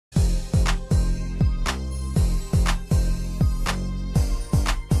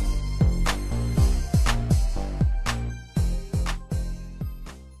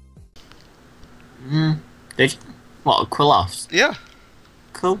Did you? What, Qliphoth? Yeah.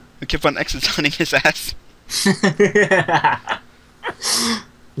 Cool. I kept on exit-hunting his ass.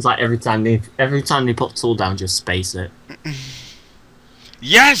 It's like every time they put tool down, just space it.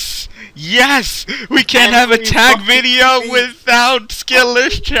 Yes! Yes! We can't have a tag video without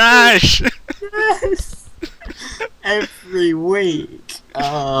skillless trash! Yes! Every week.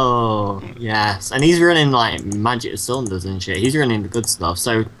 Oh, yes. And he's running like magic cylinders and shit. He's running the good stuff.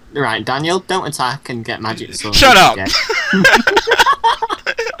 So, right, Daniel, don't attack and get magic cylinders. Shut up!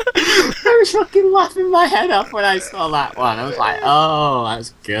 I was fucking laughing my head off when I saw that one. I was like, oh, that's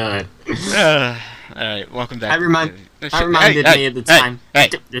good. Alright, welcome back. That reminded me of the time.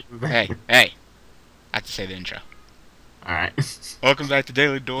 Hey! I have to say the intro. Alright. Welcome back to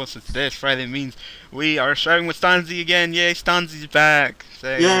Daily Duels. So today is Friday. It means we are starting with Stonzy again. Yay, Stonzy's back.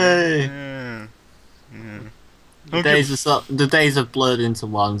 Yay! Yeah. The days have blurred into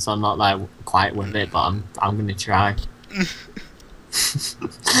one, so I'm not like quite with it, but I'm gonna try.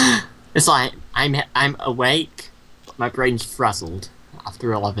 It's like I'm awake, but my brain's frazzled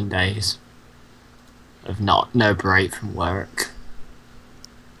after 11 days of no break from work.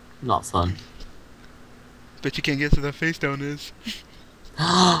 Not fun. Bet you can't guess what that face down is.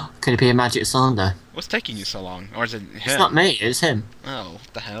 Could it be a magic cylinder? What's taking you so long? Or is it him? It's not me, it's him. Oh,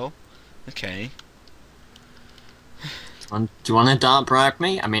 what the hell? Okay. Do you want to dart bribe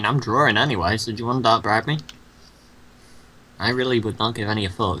me? I mean, I'm drawing anyway, so do you want to dart bribe me? I really would not give any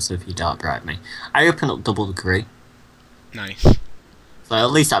thoughts if you dart bribe me. I open up double degree. Nice. So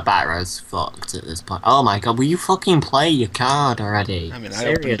at least that batter's fucked at this point. Oh my god, will you fucking play your card already? I mean,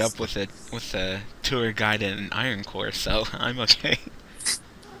 Serious? I opened up with a tour guide and an iron core, so I'm okay.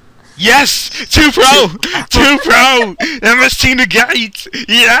 Yes! 2 Pro! 2 Pro! MS-Team Negate!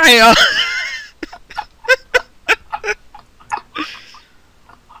 Yeah!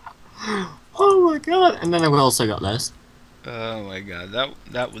 Oh my god! And then I've also got this. Oh my god,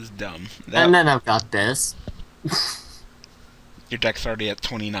 that was dumb. And then I've got this. Your deck's already at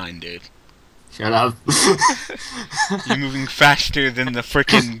 29, dude. Shut up. You're moving faster than the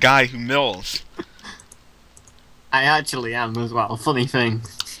frickin' guy who mills. I actually am as well, funny thing.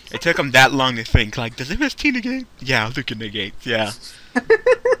 It took him that long to think, like, does MS-T negate? Yeah, I'll look at negate, yeah.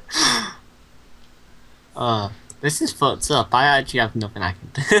 This is fucked up. I actually have nothing I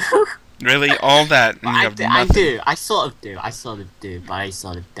can do. Really? All that? And you have I nothing? do. I sort of do, but I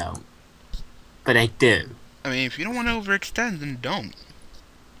sort of don't. But I do. I mean, if you don't want to overextend, then don't.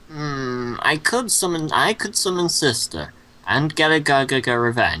 I could summon Sister, and get a Gaga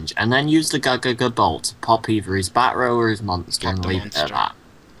Revenge, and then use the Gaga Bolt to pop either his Bat Row or his monster and leave it at that.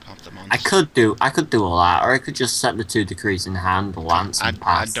 Pop the monster. I could do all that, or I could just set the 2 decrees in hand, lance, and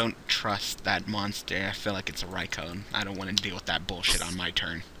pass. I don't trust that monster. I feel like it's a Rykone. I don't want to deal with that bullshit on my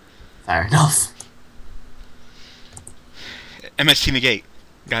turn. Fair enough. MST negate.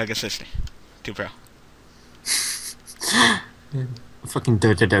 Gaga Sister. 2 Pro. Fucking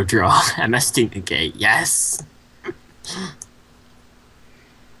do draw. MST negate, yes!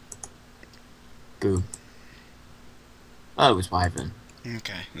 Boom. Oh, it was Wyvern.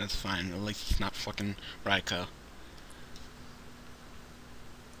 Okay, that's fine. At least it's not fucking Raikou.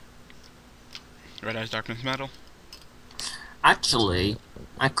 Red Eyes Darkness Metal? Actually,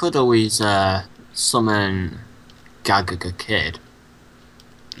 I could always summon Gagaga Kid.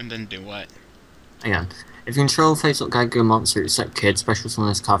 And then do what? Hang on. If you control face-up Gagaga monster except Kid, special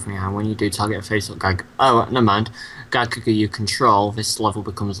summon this card from your hand. When you do, target a face-up Gagaga... Oh, never mind. Gagaga you control, this level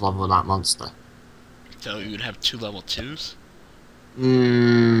becomes level of that monster. So you would have 2 level 2s?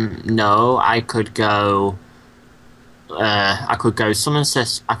 No, I could go summon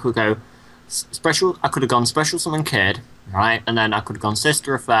sis. I could go special. I could have gone special summon Kid, right, and then I could have gone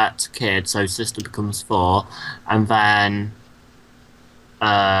Sister Effect Kid, so Sister becomes 4, and then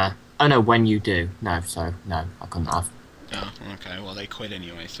oh no, when you do no, so no, I couldn't have. Oh, okay. Well, they quit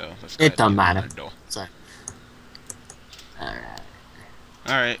anyway, so let's it doesn't matter. So,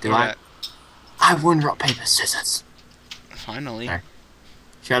 alright. Do I won rock paper scissors. Finally. Okay.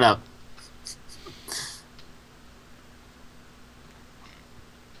 Shut up.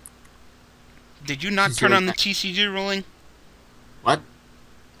 Did you not turn on the TCG ruling? What?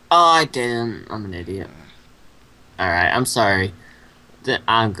 Oh, I didn't. I'm an idiot. Alright, I'm sorry.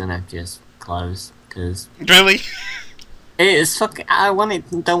 I'm gonna just close, cause... Really? It is fucking... I want it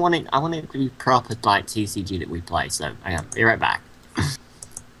to be proper, like, TCG that we play, so hang on, be right back.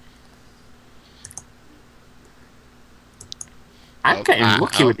 I'm getting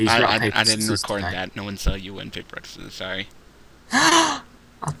lucky with these rock, paper, I didn't scissors record today. that. No one saw you win paper, rock, scissors, sorry. How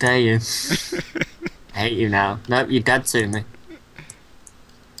dare you. I hate you now. Nope, you're dead to me.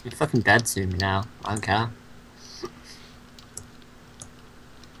 You're fucking dead to me now. I don't care.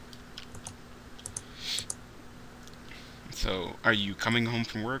 So, are you coming home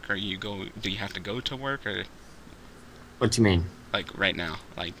from work? Do you have to go to work, or What do you mean? like right now?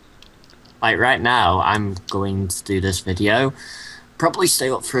 Like, Right now, I'm going to do this video. Probably stay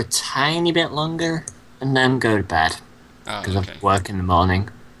up for a tiny bit longer, and then go to bed. oh, Because okay. I work in the morning.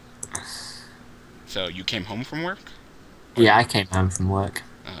 So you came home from work? Or Yeah, I came home from work.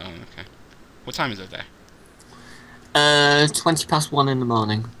 oh, okay. What time is it there? 20 past 1 in the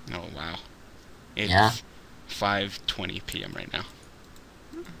morning. Oh, wow. Yeah. It's 5:20 p.m. right now.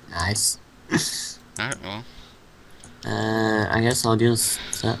 Nice. Alright, well, I guess I'll just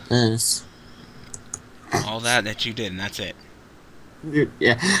set this. all that you did, and that's it.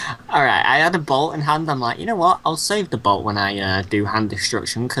 Yeah. Alright, I had a bolt in hand. I'm like, you know what? I'll save the bolt when I do hand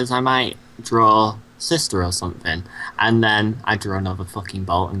destruction, because I might draw sister or something. And then I draw another fucking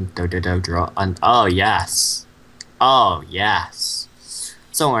bolt and draw. And oh, yes. Oh, yes.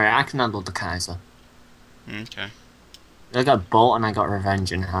 Don't worry, I can handle the Kaiser. Okay. I got bolt and I got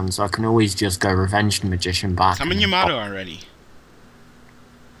revenge in hand, so I can always just go revenge the magician back. Summon Yamato already.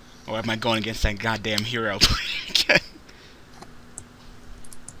 Or am I going against that goddamn hero again?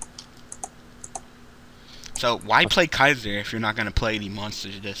 So, why play Kaiser if you're not going to play any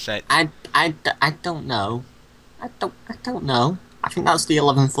monsters this set? I don't know. I don't know. I think that's the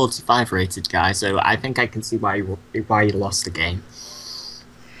 1145 rated guy, so I think I can see why you lost the game.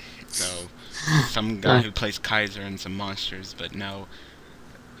 So, some guy who plays Kaiser and some monsters, but no...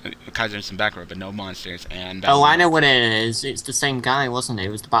 Kaiser and some back row, but no monsters, and... Oh, I know what it is. It's the same guy, wasn't it? It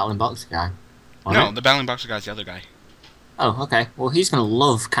was the Battling Boxer guy. No, the Battling Boxer guy's the other guy. Oh, okay. Well, he's gonna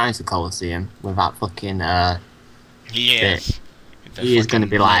love Kaiser Coliseum with that fucking, He is. He is gonna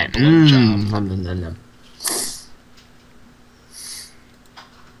be like,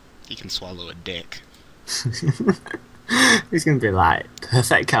 He can swallow a dick. He's gonna be like,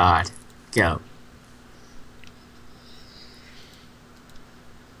 perfect card. Go.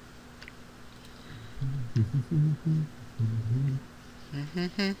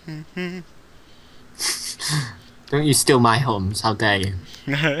 Don't you steal my hums, how dare you?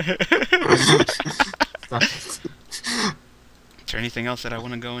 Is there anything else that I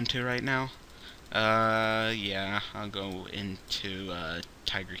want to go into right now? Yeah, I'll go into,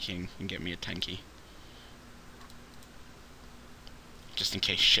 Tiger King and get me a Tenki. Just in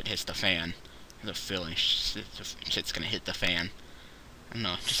case shit hits the fan. I have a feeling shit's gonna hit the fan. I don't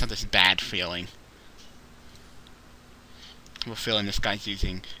know, just have this bad feeling. I have a feeling this guy's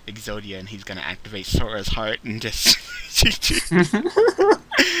using Exodia and he's gonna activate Sora's heart and just...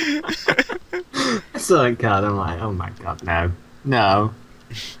 So God, I'm like, oh my God, no. No.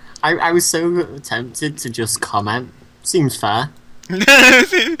 I was so tempted to just comment. Seems fair. Seems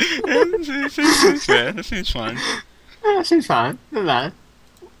fair, that seems fine. Yeah, seems fine. Not bad.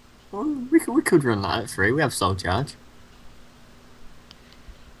 Well, we could run that at 3. We have soul charge.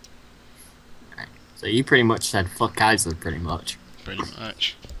 Right. So you pretty much said fuck Kaiser, pretty much. Pretty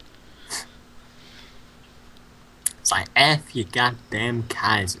much. It's like F you goddamn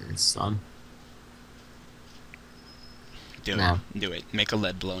Kaiser, son. Do No. it. Do it. Make a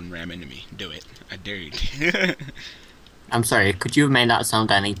lead blown ram into me. Do it. I dare you. I'm sorry, could you have made that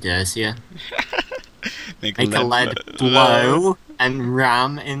sound any dirtier? Make a lead blow and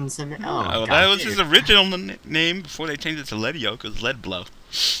ram into me. Oh, my God, that was his original name before they changed it to Ledio, because Lead Blow.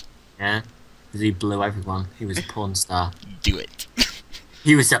 Yeah, because he blew everyone. He was a porn star. Do it.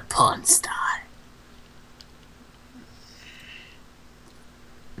 He was a porn star.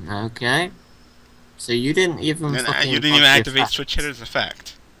 Okay. So you didn't even You didn't even activate Switch Hitter's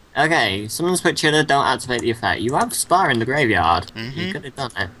effect. Okay, summon Switch Hitter, don't activate the effect. You have Spar in the graveyard. You could have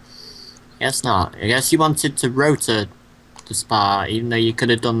done it. Guess not. I guess you wanted to rotor the Spar, even though you could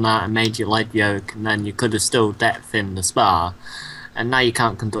have done that and made your lead yoke, and then you could have still depth in the Spar. And now you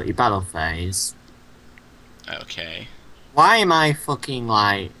can't conduct your battle phase. Okay. Why am I fucking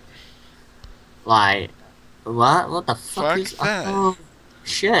like, what? What the fuck is that? Oh,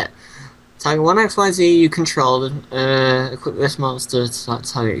 shit. Target 1 XYZ you control, equip this monster to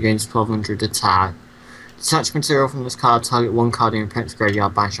target against 1200 attack. Detach material from this card, target 1 card in your opponent's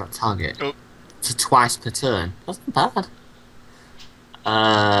graveyard, banish that target. Oh. To twice per turn. That's not bad.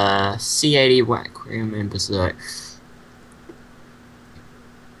 C80 Whackroom in Berserk.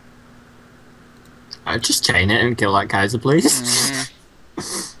 Just chain it and kill that Kaiser, please.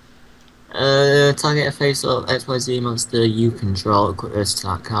 Target a face-up XYZ monster you control, equip this to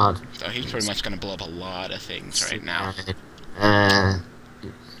that card. So he's pretty much gonna blow up a lot of things right now.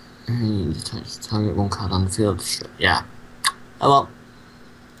 Target 1 card on the field. Yeah. Oh well.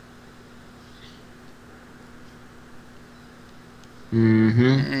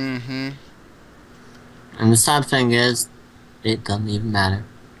 And the sad thing is, It doesn't even matter.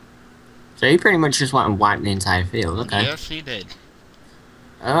 So he pretty much just went and wiped the entire field, okay. Yes, he did.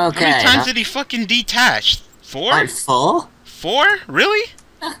 Okay. How many times did he fucking detach? 4? Like 4? 4? Really?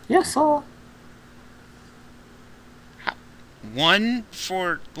 Yeah, 4. 1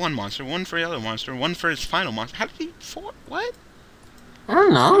 for one monster, 1 for the other monster, 1 for his final monster. How did he 4? What? I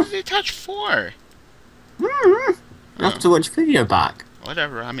don't know. How did he touch 4? You have to watch video back.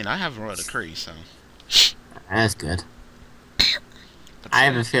 Whatever. I mean, I have Royal Decree, so. That's good. I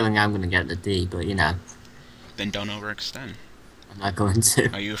have a feeling I'm going to get the D, but you know. Then don't overextend. I'm not going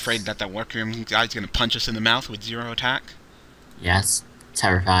to. Are you afraid that that workroom guy's going to punch us in the mouth with 0 attack? Yes.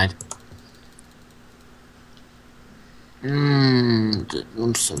 Terrified.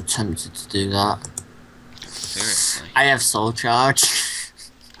 I'm so tempted to do that. Seriously. I have Soul Charge.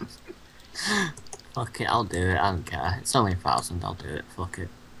 Fuck it, I'll do it. I don't care. It's only 1,000. I'll do it. Fuck it.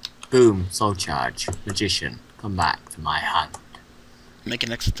 Boom. Soul Charge. Magician. Come back to my hand. Make an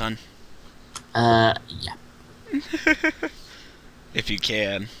Exciton. Yeah. If you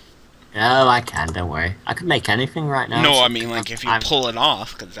can. Oh, I can. Don't worry. I could make anything right now. No, I mean, like, if you pull it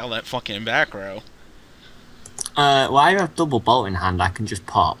off, because all that fucking back row. Well, I have double bolt in hand. I can just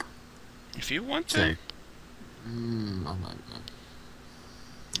pop. If you want to.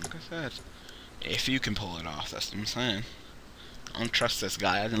 Like I said. If you can pull it off, that's what I'm saying. I don't trust this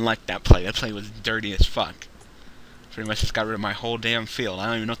guy. I didn't like that play. That play was dirty as fuck. Pretty much just got rid of my whole damn field. I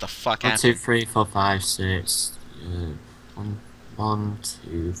don't even know what the fuck happened. 1, 2, 3, 4, 5, 6. 1,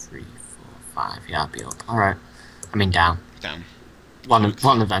 2, 3, 4, 5. Yeah, I'll be up. Alright. I mean down. Down. One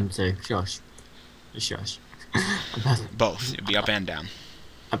of them two. Shush. Shush. Both. You'd be up and down.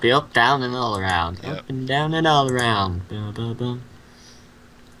 I'll be up, down, and all around. Yep. Up and down and all around. Boom, boom, boom.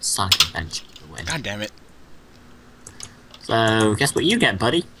 Sonic Adventure to win. God damn it. So, guess what you get,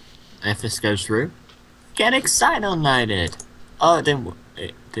 buddy? If this goes through. Get Satellaknighted. Oh, it didn't.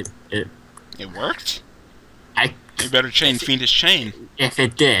 It worked? You better chain Fiendish Chain. If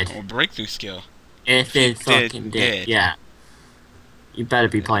it did. Or Breakthrough Skill. If it fucking did. Yeah. You better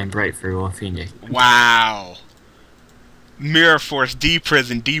be playing Breakthrough or Fiendish. Wow. Mirror Force,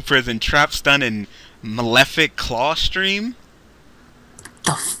 D-Prison, Trap Stun, and Malefic Claw Stream?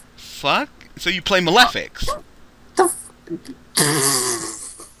 The fuck? So you play Malefics?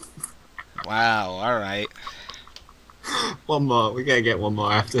 Wow, alright. One more. We gotta get one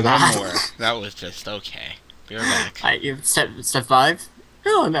more after that. One more. That was just okay. Be right back. Alright, you step 5?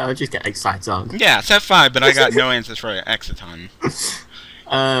 Oh no, just get excited on. Yeah, step 5, but I got no answers for Exciton.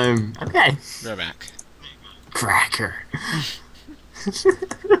 Okay. Be right back. Cracker.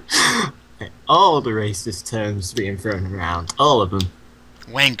 All the racist terms being thrown around. All of them.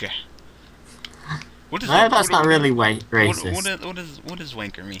 Wanker. What is no, that's not really racist. What does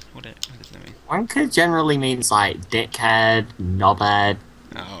wanker mean? What does that mean? Wanker generally means like dickhead, knobhead,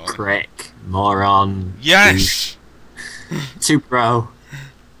 prick, moron. Yes! Too pro.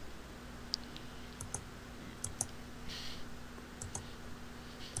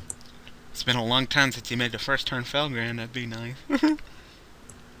 It's been a long time since you made the first turn Felgrand. That'd be nice.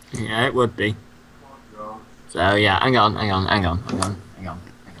 Yeah, it would be. So yeah, hang on.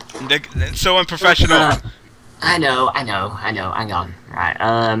 It's so unprofessional. I know. Hang on. Right.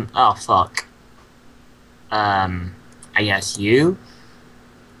 Oh fuck. I guess you.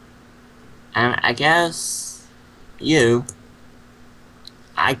 And I guess you.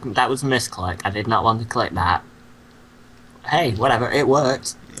 That was a misclick. I did not want to click that. Hey, whatever. It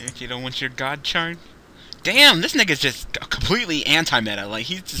worked. You don't want your god charge? Damn, this nigga's just completely anti-meta. Like,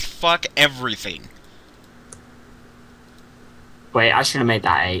 he's just fuck everything. Wait, I should have made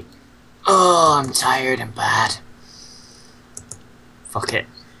that 8. Oh, I'm tired and bad. Fuck it.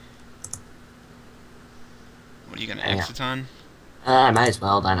 What are you gonna Exciton? I might as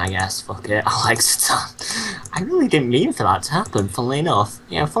well then, I guess. Fuck it. I'll Exciton. I really didn't mean for that to happen, funnily enough.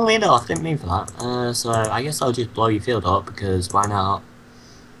 Yeah, funnily enough, didn't mean for that. So I guess I'll just blow your field up, because why not?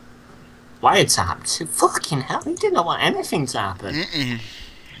 Wiretapped. Fucking hell, he did not want anything to happen.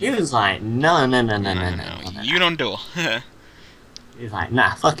 He was like, no. You don't duel. He was like,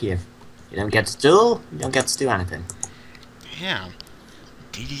 nah, fuck you. You don't get to duel, you don't get to do anything. Damn.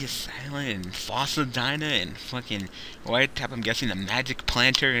 DD is silent and Fossa Dyna and fucking Wiretap, I'm guessing the Magic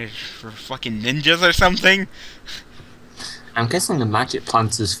Planter is for fucking ninjas or something? I'm guessing the Magic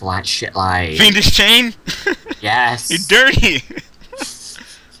Planter's for like shit like... Fiendish Chain? Yes. You're dirty!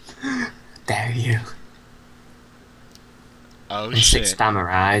 Dare you. Oh and shit. 6 spammer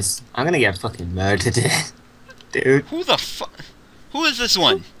eyes. I'm gonna get fucking murdered here. Dude. Who the fuck? Who is this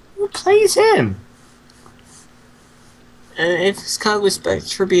one? Who plays him? If his card was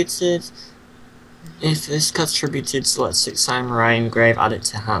attributed... If this got attributed, select 6 samurai in the grave, add it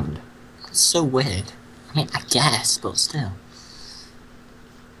to hand. That's so weird. I mean, I guess, but still.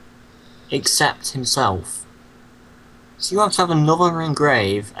 Except himself. So you have to have another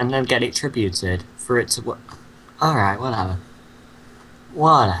engrave and then get it tributed for it to work. Alright, whatever.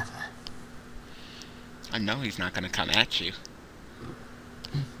 Whatever. I know he's not gonna come at you.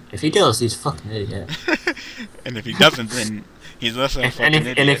 If he does, he's a fucking idiot. And if he doesn't, then he's also a fucking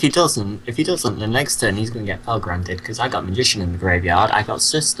idiot. And if he doesn't, the next turn he's gonna get fell granted because I got Magician in the graveyard, I got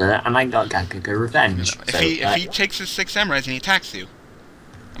Sister, and I got Gagaga Revenge. No. If he takes his 6 samurais and he attacks you,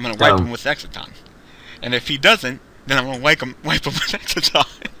 I'm gonna wipe him with Exciton. And if he doesn't, then I'm gonna wipe him with Exciton.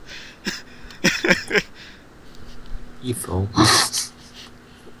 You fool.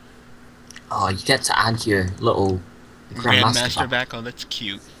 Oh, you get to add your little Grandmaster back. Oh, that's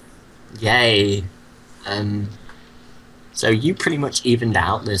cute. Yay. So you pretty much evened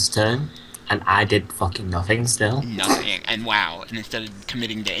out this turn, and I did fucking nothing still. Nothing. And wow. And instead of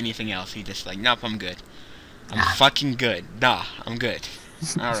committing to anything else, he just like, nope, I'm good. I'm fucking good. Nah, I'm good.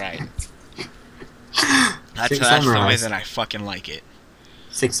 Alright. That's the way that I fucking like it.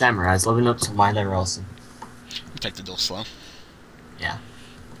 6 samurais living up to why they're awesome. Take the duel slow. Yeah.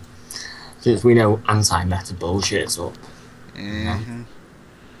 Since we know anti-meta bullshit's up. Mm-hmm.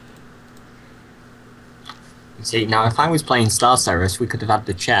 See, now if I was playing Star Ceres, we could have had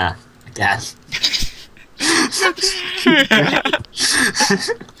the chair again.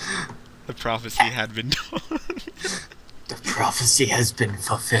 The prophecy had been done. The prophecy has been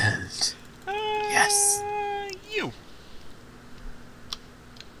fulfilled. Yes. You.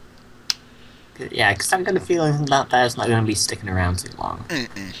 Yeah, because I'm going to feel that bear's not going to be sticking around too long.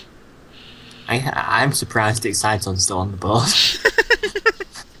 I'm surprised Excited's still on the board.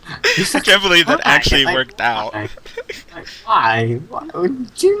 I can't believe that actually worked out. Why?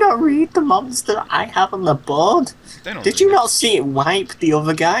 Do you not read the monster I have on the board? Did you not see it wipe the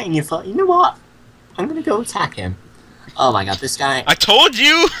other guy and you thought, you know what? I'm going to go attack him. Oh my god, this guy... I told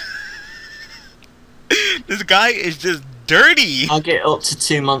you! This guy is just dirty! I'll get up to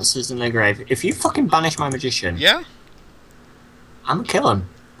 2 monsters in their grave. If you fucking banish my Magician... Yeah? I'm gonna kill him.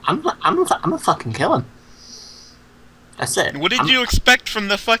 I'm gonna fucking kill him. That's it. What did you expect from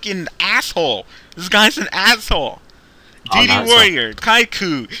the fucking asshole? This guy's an asshole. DD Warrior,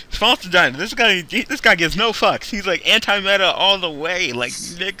 Kaiku, False Done. This guy gives no fucks. He's like anti-meta all the way. Like,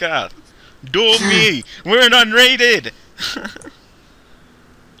 nigga, duel me. We're an unrated.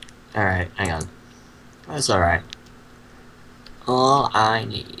 Alright, hang on. That's alright. All I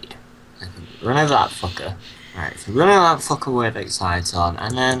need. I can run over that fucker. Alright, so run over that fucker with Excitedon,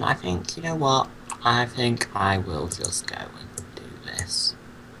 and then I think, you know what? I think I will just go and do this.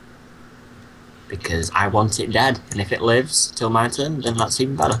 Because I want it dead, and if it lives till my turn, then that's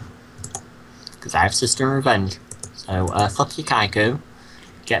even better. Because I have Sister and Revenge. So, fuck you, Kaiku.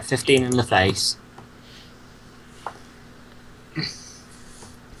 Get 15 in the face.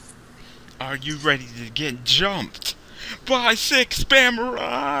 Are you ready to get jumped by 6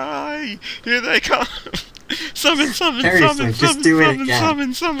 samurai? Here they come. Summon, summon, summon,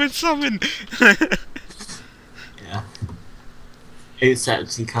 summon, summon, summon. Yeah.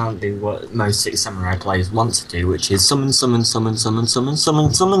 Except he can't do what most 6 samurai players want to do, which is summon, summon, summon, summon, summon,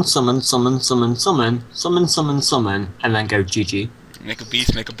 summon, summon, summon, summon, summon, summon, summon, summon, summon, and then go GG. Make a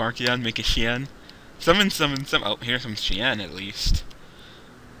beast, make a Barkion, make a Xian. Summon, summon, summon. Oh, here's some Xian at least.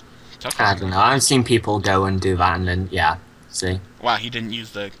 I don't know, I've seen people go and do that and then, yeah, see. Wow, he didn't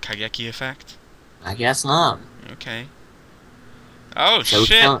use the Koa'Ki effect? I guess not. Okay. Oh, so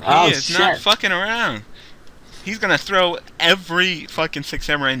shit, he is not fucking around. He's gonna throw every fucking 6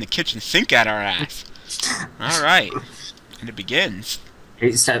 samurai in the kitchen sink at our ass. Alright. And it begins.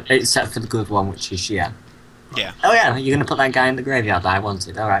 Except for the good one, which is Xian. Yeah. Oh yeah, you're gonna put that guy in the graveyard that I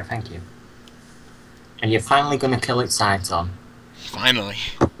wanted. Alright, thank you. And you're finally gonna kill Excitedon. Finally.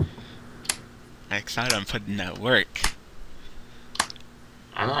 I'm excited I'm putting that work.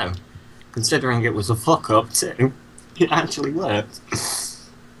 I know. Considering it was a fuck up too. It actually worked.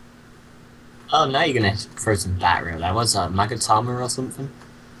 Oh, now you're gonna throw some battery there. What's that, Magatama or something?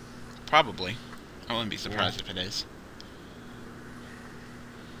 Probably. I wouldn't be surprised if it is.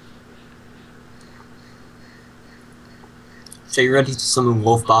 So you're ready to summon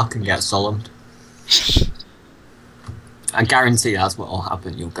Wolfbark and get solemned? I guarantee that's what will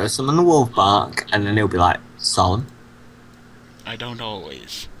happen. You'll go summon the Wolfbark, and then he'll be like, solemn. I don't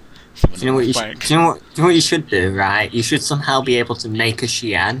always. Do you know what you should do, right? You should somehow be able to make a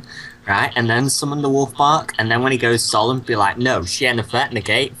Xian, right? And then summon the Wolfbark, and then when he goes solemn, be like, no, Xian effect,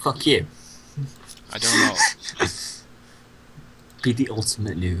 negate, fuck you. I don't know. Be the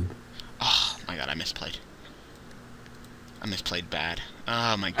ultimate noob. Oh, my god, I misplayed. I misplayed bad.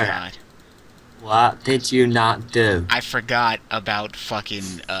 Oh my god. What did you not do? I forgot about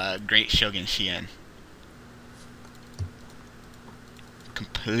fucking Great Shogun Shien.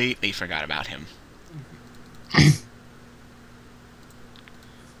 Completely forgot about him.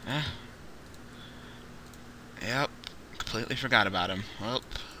 Yep. Completely forgot about him. Well,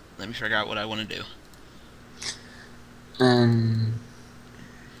 let me figure out what I want to do.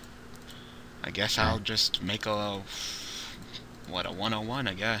 I guess I'll just make a... What, a 101,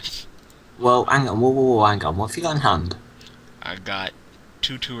 I guess. Well, hang on, whoa, hang on. What have you got in hand? I got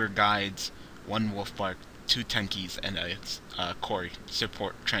 2 tour guides, 1 wolf bark, 2 tenkies, and a core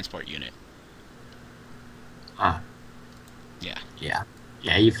support transport unit. Ah. Yeah. Yeah.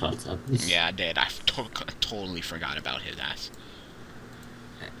 Yeah, you fucked up. Yeah, I did. I totally forgot about his ass.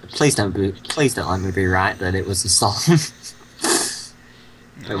 Please don't let me be right that it was a song.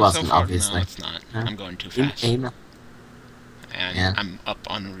 No, It wasn't, so far, obviously. No, it's not. No. I'm going too fast. Aim. And Yeah. I'm up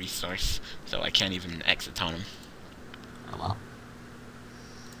on a resource, so I can't even exit on him. Oh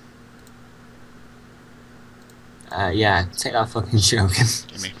well. Yeah, take that fucking Shogun.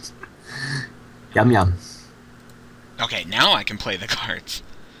 Give me. Yum yum. Okay, now I can play the cards.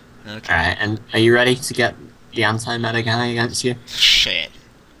 Okay. Alright, and are you ready to get the anti-meta guy against you? Shit.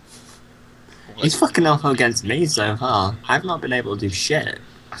 He's fucking up against me so far. I've not been able to do shit.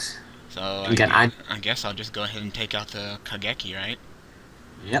 So Again, I guess I'll just go ahead and take out the Koa'Ki, right?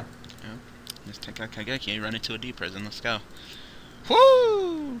 Yep. Yep. Just take out Koa'Ki and run into a D prison. Let's go.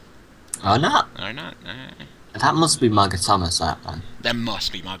 Woo! Or not. Or not. Alright. That must be Magatama set then. That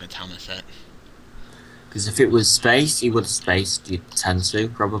must be Magatama set. Because if it was space, he would have spaced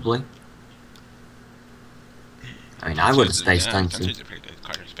Tensu, probably. I mean, I would have spaced Tensu. Tensu's a pretty good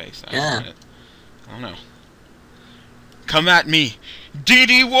card of space. Yeah. I don't know. Come at me,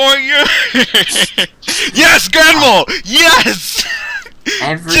 DD Warrior! Yes, Granmole! Yes!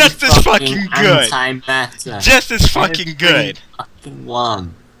 Every just as fucking good! Anti-meta. Just as fucking good! Fucking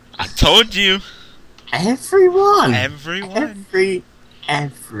one. I told you! Everyone! Everyone!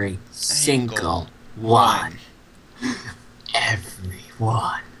 Every single one.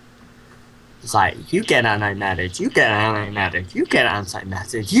 Everyone. It's like, you get anti-mattered, you get anti-mattered, you get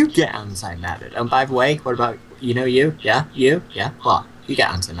anti-mattered, you get anti-mattered. And by the way, what about, you? Yeah? You? Yeah? What? You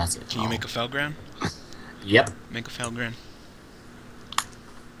get anti-mattered. Can you make a Felgran? Yep. Make a Felgran.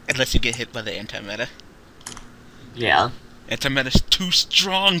 Unless you get hit by the anti-meta. Yeah. Anti-meta's too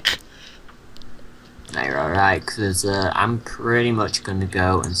strong! No, you're alright, because I'm pretty much going to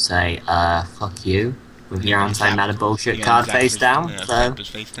go and say, fuck you, with your anti-meta bullshit card face down, so...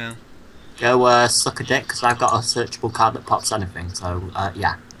 face down. Go, suck a dick, because I've got a searchable card that pops anything, so,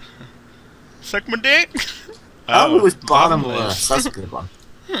 yeah. Suck my dick? Oh, it was bottomless. That's a good one.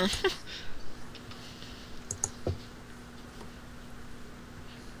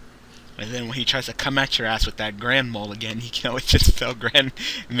 And then when he tries to come at your ass with that Grand Mole again, he can always just spell Grand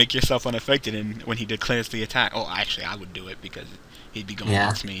and make yourself unaffected, and when he declares the attack... Oh, actually, I would do it, because he'd be going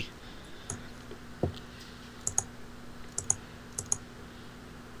against me.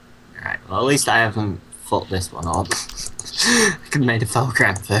 Alright, well at least I haven't fucked this one up. I could have made a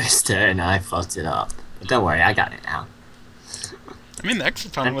Felgram first turn and I fucked it up. But don't worry, I got it now. I mean, the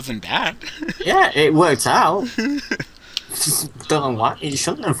Exoton wasn't bad. Yeah, it worked out. Don't know why, it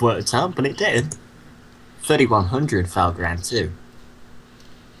shouldn't have worked out, but it did. 3100 Felgram too.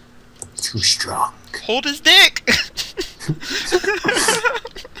 Too strong. Hold his dick!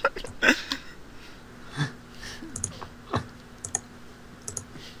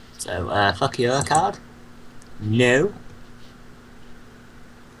 So, fuck your card? No.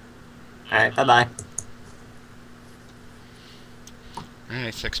 Alright, bye-bye.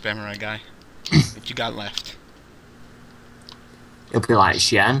 Alright, 6 Samurai guy. What you got left? You'll be like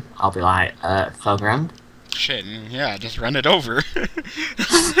Shen, I'll be like, Felgrand. Shit, yeah, just run it over.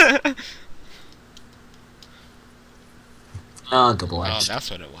 Oh, double-edged. Oh, that's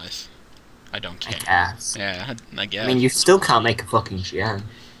what it was. I don't care. I guess. Yeah, I guess. I mean, you still can't make a fucking Shen.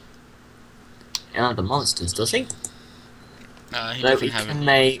 You don't have the monsters, does he? He So doesn't he have can it.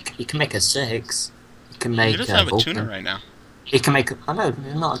 make. He can make a 6. He can make. He doesn't have a Vulcan. tuner right now. He can make. Oh no,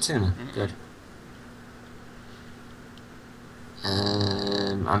 not a tuner. Good.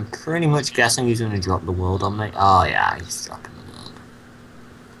 I'm pretty much guessing he's going to drop the world on me. Oh yeah, he's dropping the world.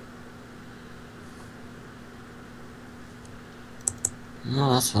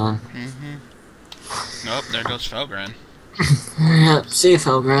 No, that's fine. Nope, there goes Felgran. Yep, see you,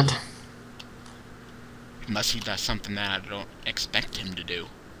 Felgrand. Unless he does something that I don't expect him to do.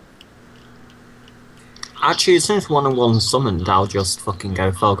 Actually, as soon as 101's summoned, I'll just fucking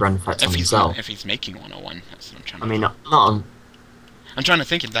go Felgrand effect on himself. If he's making 101, that's what I'm trying to... I mean, not on... I'm trying to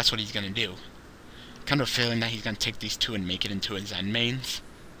think if that's what he's gonna do. Kind of a feeling that he's gonna take these two and make it into his Zen mains.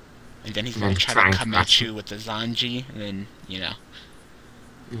 And then he's gonna try to come at you with the Zanji, and then, you know.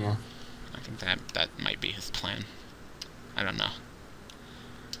 Yeah. I think that might be his plan. I don't know.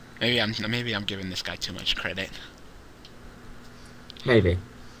 Maybe I'm giving this guy too much credit. Maybe.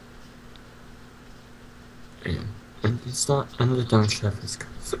 Yeah. And it's not another down chef.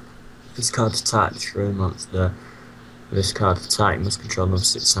 This card attack destroy a monster. This card attack must control another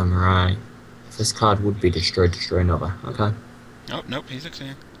 6 samurai. If this card would be destroyed, destroy another. Okay. Oh, nope, he's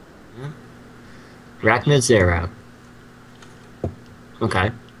succeeding. Yeah. Ragnar 0. Okay.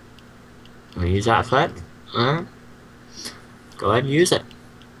 I'm gonna use that effect. Alright. Go ahead and use it.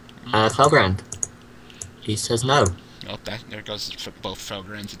 Felgrand. He says no. Oh, there goes both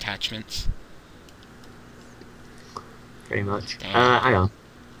Felgrand's attachments. Pretty much. Hang on.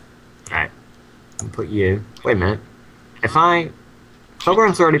 Right. I'll put you... Wait a minute. If I...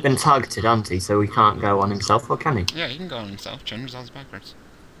 Felgrand's already been targeted, hasn't he? So he can't go on himself, or can he? Yeah, he can go on himself. Chain resolves backwards.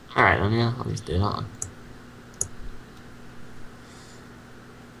 Alright then, yeah. I'll just do that.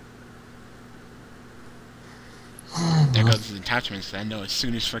 There goes his attachments. I know as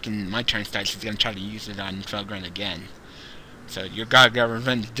soon as freaking my turn starts, he's gonna try to use it on Felgrand again. So your Gaga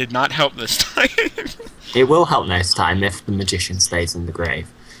Revenge did not help this time. It will help next time if the magician stays in the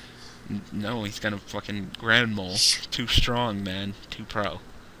grave. No, he's gonna fucking Grand Mole. Too strong, man. Too pro.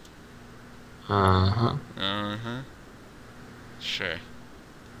 Uh-huh. Uh-huh. Sure.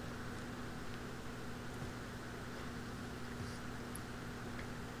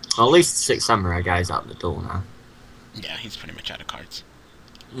 Well, at least the 6 samurai guy's out the door now. Yeah, he's pretty much out of cards.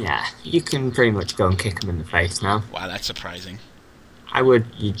 Yeah, you can pretty much go and kick him in the face now. Wow, that's surprising. I would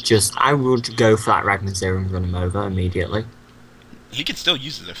go for that Ragnar Zero and run him over immediately. He can still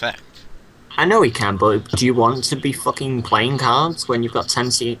use his effect. I know he can, but do you want to be fucking playing cards when you've got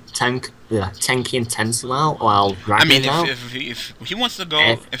Tenki and Tensu out while Ragnar out? if he wants to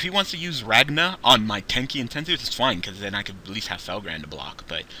go, if he wants to use Ragnar on my Tenki and Tensu, it's fine, because then I could at least have Felgrand to block.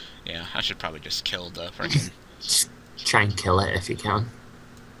 But yeah, I should probably just kill the freaking. Just try and kill it if you can,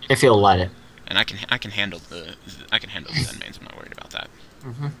 if he'll let it. And I can handle the Zen mains. I'm not worried about that.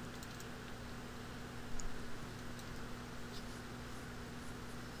 Mm-hmm.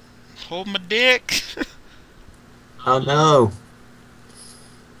 Hold my dick. Oh no.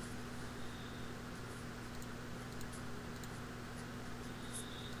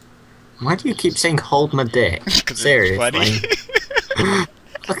 Why do you keep saying hold my dick? Seriously.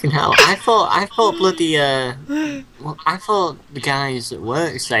 Fucking hell. I thought bloody well, I thought the guys at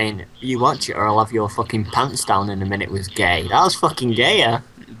work saying you watch it or I'll have your fucking pants down in a minute was gay. That was fucking gayer.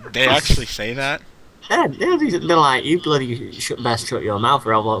 They actually say that? Yeah, they're like, you bloody best shut your mouth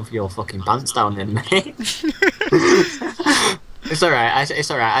or I'll have your fucking pants down in a minute. It's alright,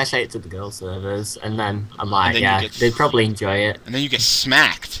 it's alright, I say it to the girl servers, and then I'm like, yeah, they'd probably enjoy it. And then you get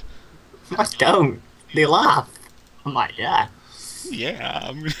smacked. I don't. They laugh. I'm like, yeah.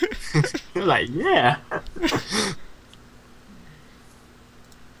 Yeah. They're like, yeah.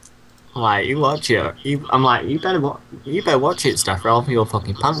 I'm like, you watch it. I'm like, you better watch it, Steph, or I'll have your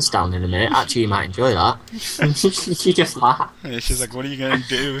fucking pants down in a minute. Actually, you might enjoy that. She just laughed. She's like, what are you gonna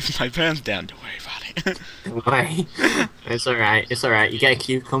do with my pants down? Don't worry about it. Don't worry. It's alright, it's alright. You get a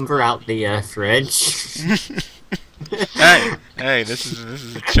cucumber out the fridge. Hey, this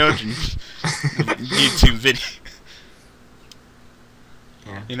is a children's YouTube video.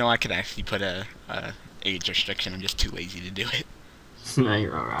 Yeah. You know, I could actually put a age restriction. I'm just too lazy to do it. No,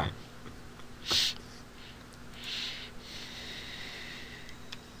 you're alright.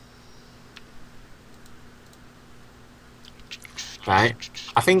 Right.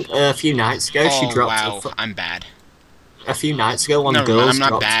 I think a few nights ago she dropped. Wow, I'm bad. A few nights ago, one of the girls. I'm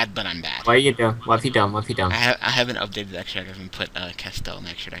not bad, but I'm bad. What are you doing? What have you done? What have you done? I haven't updated the extra deck. I haven't put Castel in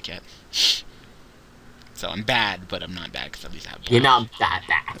the extra deck yet. So I'm bad, but I'm not bad because at least I have black. You're not that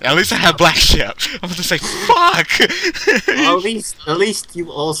bad. At least I have black ship. I'm about to say, fuck! Well, at least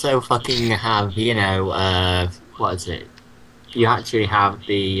you also fucking have, you know, what is it? You actually have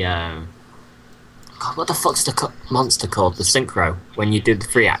the, God, what the fuck's the monster called? The Synchro, when you do the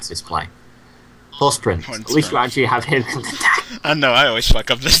 3-axis play. Horse Prince. At least you actually have him in the deck. I know, I always fuck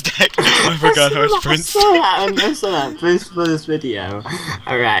up this deck. I forgot Horse Prince. I saw that for this video.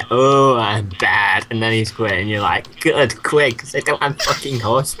 Alright, oh, I'm bad. And then he's quit, and you're like, good, quick, because I don't have fucking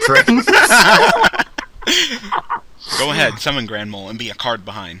Horse Prince. Go ahead, summon Grand Mole and be a card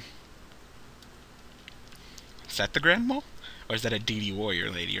behind. Is that the Grand Mole? Or is that a DD Warrior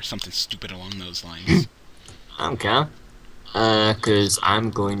Lady or something stupid along those lines? I don't care. Because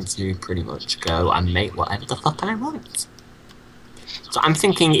I'm going to pretty much go and make whatever the fuck I want. So I'm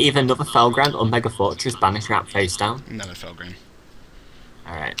thinking either another Felgrand or Mega Fortress Banish Wrap face down. Another Felgrand.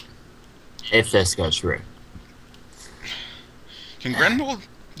 Alright. If this goes through. Can Grenville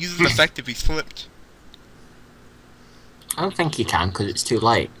use an effect if he's flipped? I don't think you can because it's too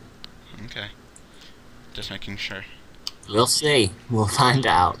late. Okay. Just making sure. We'll see. We'll find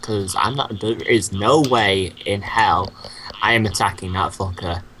out because I'm not. There is no way in hell I am attacking that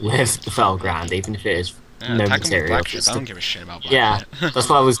fucker with the Felgrand, even if it is no material. I don't give a shit about Black Yeah, Shit. that's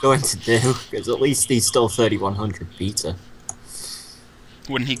what I was going to do because at least he's still 3100 beta.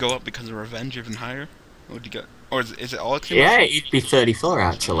 Wouldn't he go up because of Revenge even higher? Or would he go? Or is it all Qliphoth? Yeah, he'd be 34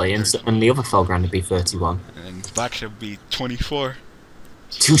 actually, and the other Felgrand would be 31. And Black Ship would be 24.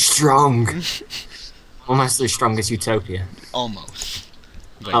 Too strong. Almost as strong as Utopia. Almost.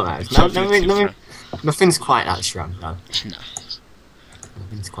 But Oh no, nothing's quite that strong though. No.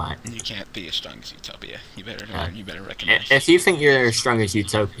 Nothing's quite. You can't be as strong as Utopia. You better Yeah. you better recognize. If you think you're as strong as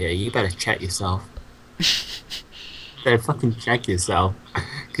Utopia, you better check yourself. Better fucking check yourself.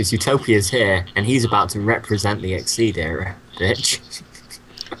 Because Utopia's here, and he's about to represent the Exceed era, bitch.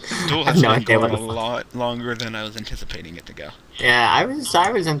 Duel I've has no been idea going what a the lot longer than I was anticipating it to go. Yeah, I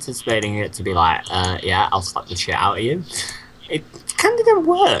was anticipating it to be like, yeah, I'll slap the shit out of you. It kind of didn't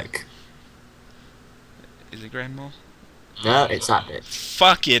work. Is it Grand Mole? No, it's that bitch.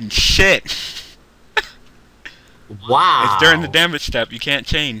 Fucking shit! Wow. It's during the damage step, you can't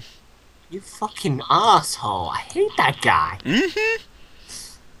chain. You fucking asshole. I hate that guy. Mm-hmm.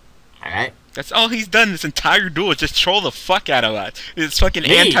 Alright. That's all he's done this entire duel, is just troll the fuck out of us. It's fucking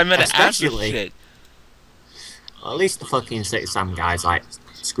Me, anti-meta ass especially. shit. Well, at least the fucking 6-Sam guy's like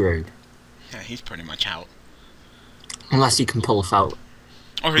screwed. Yeah, he's pretty much out. Unless he can pull a felt.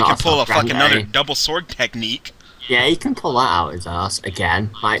 Or he Not can a pull a Felgrand, fucking another eh? double sword technique. Yeah, he can pull that out his ass again.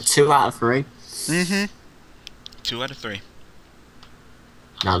 Like 2 out of 3. Mm-hmm. 2 out of 3.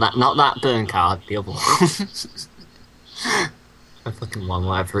 No, not that burn card, the other one. A fucking one,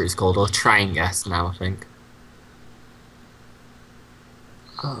 whatever it's called, or try and guess now, I think.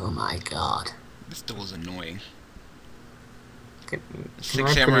 Oh my god. This duel's annoying. Can Six I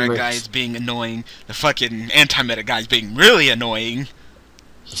pretty Samurai much- guy is being annoying. The fucking anti-meta guy is being really annoying.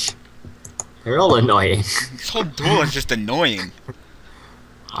 They're all annoying. This whole duel is just annoying.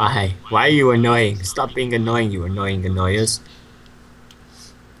 Why are you annoying? Stop being annoying, you annoying annoyers.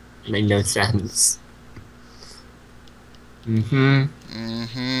 Made no sense. Mm-hmm.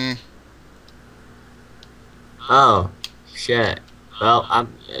 Mm-hmm. Oh, shit. Well,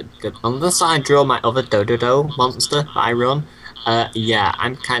 unless I draw my other Dododo monster that I run, yeah,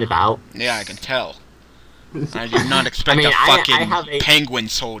 I'm kind of out. Yeah, I can tell. I did not expect I mean, a I fucking have a- penguin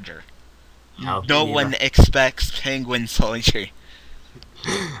soldier. No, No neither. one expects penguin soldier.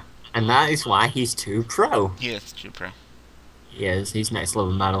 And that is why he's too pro. He is too pro. He is, he's next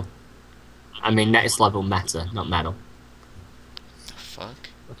level metal. I mean, next level meta, not metal. The fuck?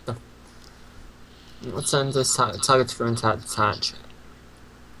 What the? What turns this target for attach?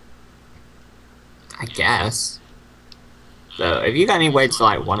 I guess. So, if you got any way to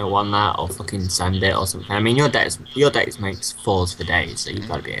like 101 that or fucking send it or something, I mean, your decks makes 4s for days, so you've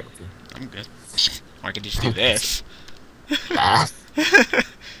got to be able to. I'm good. Or I could just do this. Ah,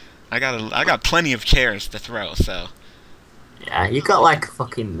 I got plenty of chairs to throw, so. yeah, you got like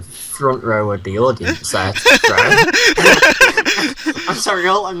fucking front row of the audience there. I'm sorry,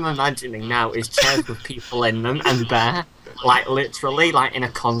 all I'm imagining now is chairs with people in them and there, like literally, like in a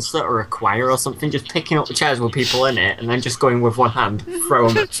concert or a choir or something, just picking up the chairs with people in it and then just going with one hand, throw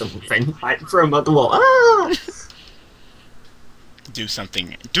them at something, like throw them at the wall. Ah! Do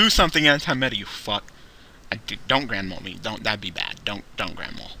something anti-meta, you fuck. Don't Grand Mole me. That'd be bad. Don't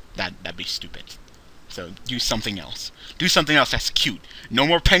Grand Mole. That'd be stupid. So do something else. Do something else that's cute. No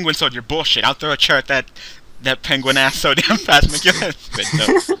more penguin soldier bullshit. I'll throw a chair at that penguin ass so damn fast. Make your head spit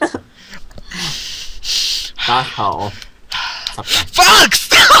though. Asshole. Fuck!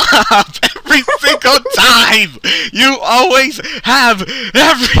 Stop! Every single time! You always have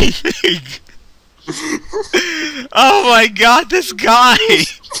everything! Oh my god, this guy!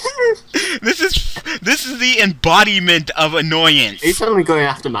 This is the embodiment of annoyance. He's only going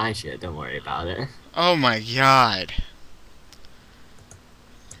after my shit, don't worry about it. Oh my god.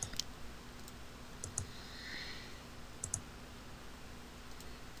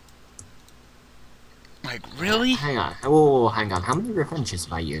 Like, really? Hang on. Oh, hang on. How many revenges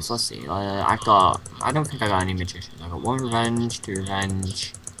have I used? Let's see. I don't think I got any magicians. I got 1 revenge, 2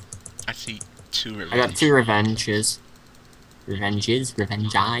 revenge. I see 2 revenge. I got 2 revenges. Revenges,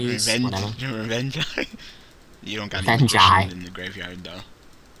 revenge eyes, whatever. Revenge. You don't got Then any die. in the graveyard, though.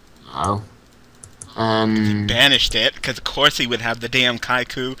 Oh. He banished it, because of course he would have the damn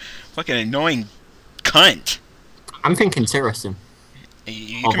Kaiku. Fucking annoying cunt. I'm thinking Terrace.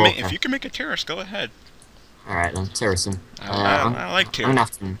 You can make, if you can make a terrace, go ahead. Alright then, Terrace. I like to. I'm gonna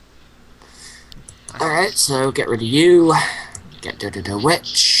have to. Alright, so get rid of you. Get rid of the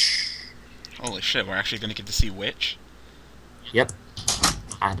witch. Holy shit, we're actually gonna get to see Witch? Yep.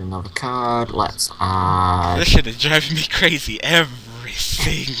 Add another card. Let's add. This shit is driving me crazy every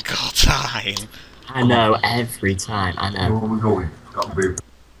single time. I know, every time. I know. Where are we going? Got to be.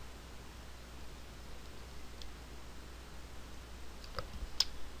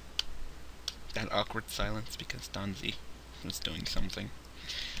 That awkward silence because Stonzy was doing something.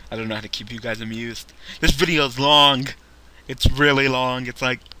 I don't know how to keep you guys amused. This video is long. It's really long. It's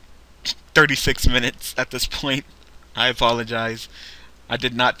like 36 minutes at this point. I apologize. I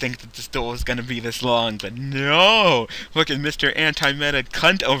did not think that this duel was gonna be this long, but no! Fucking Mr. Anti-Meta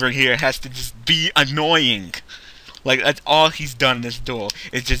cunt over here has to just be annoying. Like, that's all he's done in this duel,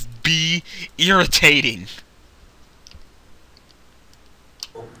 is just be irritating.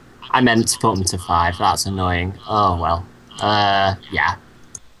 I meant to put him to 5. That's annoying. Oh well. Yeah.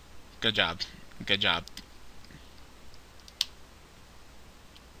 Good job. Good job.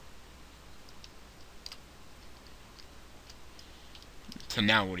 So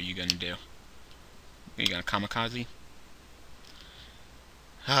now what are you gonna do? Are you gonna kamikaze?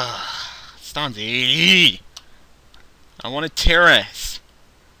 Stonzy! I want a terrace!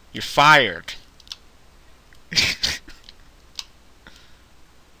 You're fired!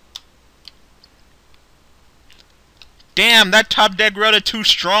 Damn, that top deck Rota too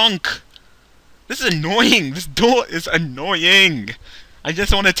strong! This is annoying! This duel is annoying! I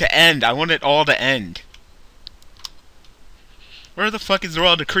just want it to end. I want it all to end. Where the fuck is the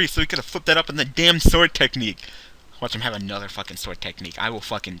Royal Decree so we could have flipped that up in the damn sword technique? Watch him have another fucking sword technique. I will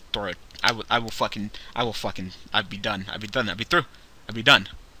fucking throw it. I'd be done. I'd be done. I'd be through. I'd be done.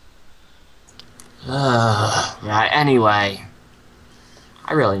 Right, anyway.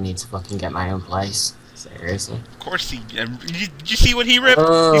 I really need to fucking get my own place. Seriously. Of course he... did you see what he ripped?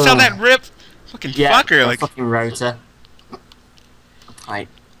 You saw that rip? Fucking fucker. Like, fucking Rota. Like,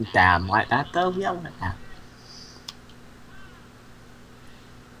 damn, like that though? Yeah, like that.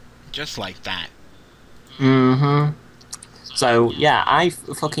 just like that. Mm-hmm. So, yeah, I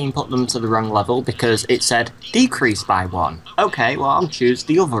fucking put them to the wrong level because it said decrease by 1. Okay, well, I'll choose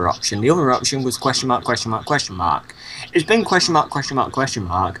the other option. The other option was question mark, question mark, question mark. It's been question mark, question mark, question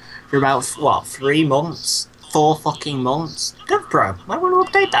mark for about, what, 3 months? 4 fucking months? GovPro, I want to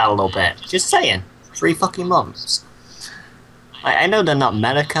update that a little bit. Just saying. 3 fucking months. I know they're not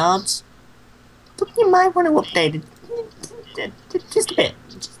meta cards, but you might want to update it just a bit.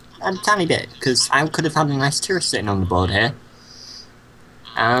 A tiny bit, because I could have had a nice tourist sitting on the board here.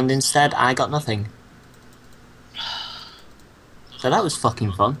 And instead, I got nothing. So that was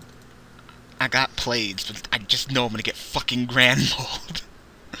fucking fun. I got plays, but I just know I'm gonna get fucking grand mold.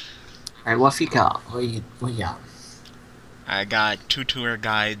 Alright, what have you got? What you got? I got 2 tour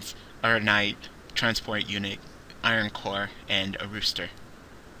guides, a knight, transport unit, iron core, and a rooster.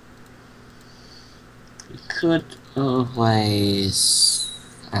 You could always...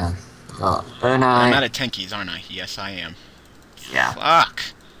 I'm I'm out of tankies, aren't I? Yes, I am. Yeah. Fuck!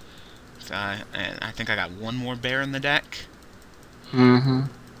 So I think I got 1 more bear in the deck. Mm-hmm.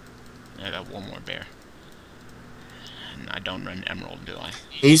 I got 1 more bear. And I don't run emerald, do I?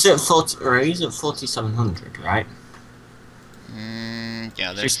 He's at 4,700, right?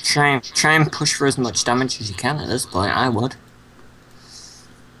 Yeah, there's... Just try and push for as much damage as you can at this point, I would.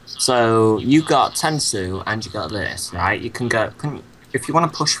 So, you got Tensu, and you got this, right? You can go... If you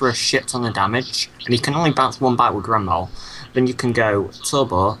want to push for a shit ton of damage, and you can only bounce 1 back with Mermail, then you can go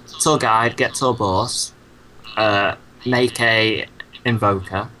Turbo, Tour Guide, get Turbos, make a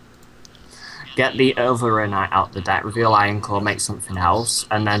Invoker, get the other Knight out the deck, reveal Iron Core, make something else,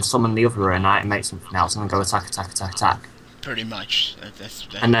 and then summon the other Knight and make something else, and then go attack, attack, attack, attack. Pretty much.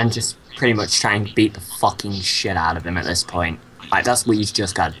 And then just pretty much try and beat the fucking shit out of him at this point. Like, that's what you've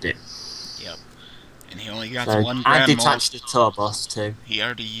just got to do. Yep. And he only got So 1 I grand detached the Turbos too. He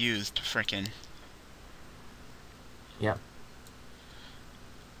already used frickin'. Yep.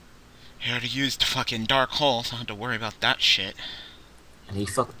 He already used fucking Dark Hole, so I don't have to worry about that shit. And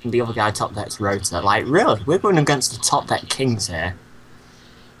the other guy top deck's Rota. Like, really? We're going against the top deck kings here.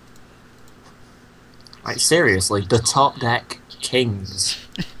 Like, seriously, the top deck kings.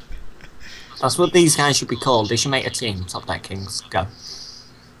 That's what these guys should be called. They should make a team, top deck kings. Go.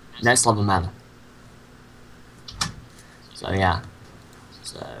 Next level meta. So, yeah.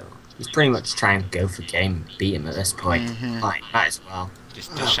 So, He's pretty much trying to go for game and beat him at this point. Like, might as well.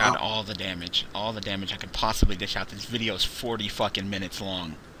 Just dish out all the damage I could possibly dish out. This video is 40 fucking minutes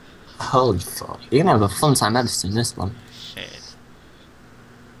long. Holy fuck. You're gonna have a fun time editing this one. Shit.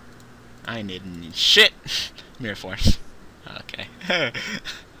 I need shit. Mirror Force. Okay.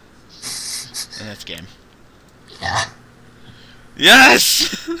 That's game. Yeah.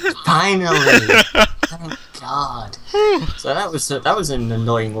 Yes! Finally! Thank God. So that was an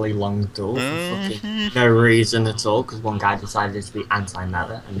annoyingly long duel for fucking no reason at all, because one guy decided to be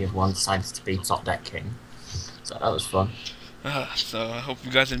anti-meta and the other one decided to be top deck king. So that was fun. So I hope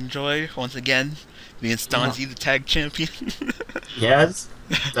you guys enjoy once again being Stonzy the tag champion. Yes,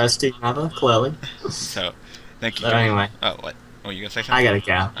 best team ever, clearly. So thank you. But anyway. Oh, what? Oh, you gonna say something? I gotta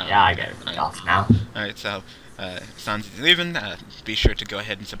go. Oh, yeah, I gotta be off now. Alright, so Stonzy's leaving. Be sure to go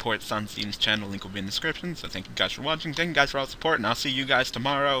ahead and support Stonzy's channel. Link will be in the description. So thank you guys for watching. Thank you guys for all the support, and I'll see you guys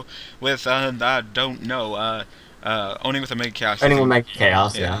tomorrow with I don't know. Owning with a Mega Chaos. Owning with Mega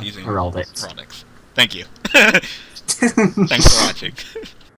Chaos, using Heraldics. Heraldics. Thank you. Thanks for watching.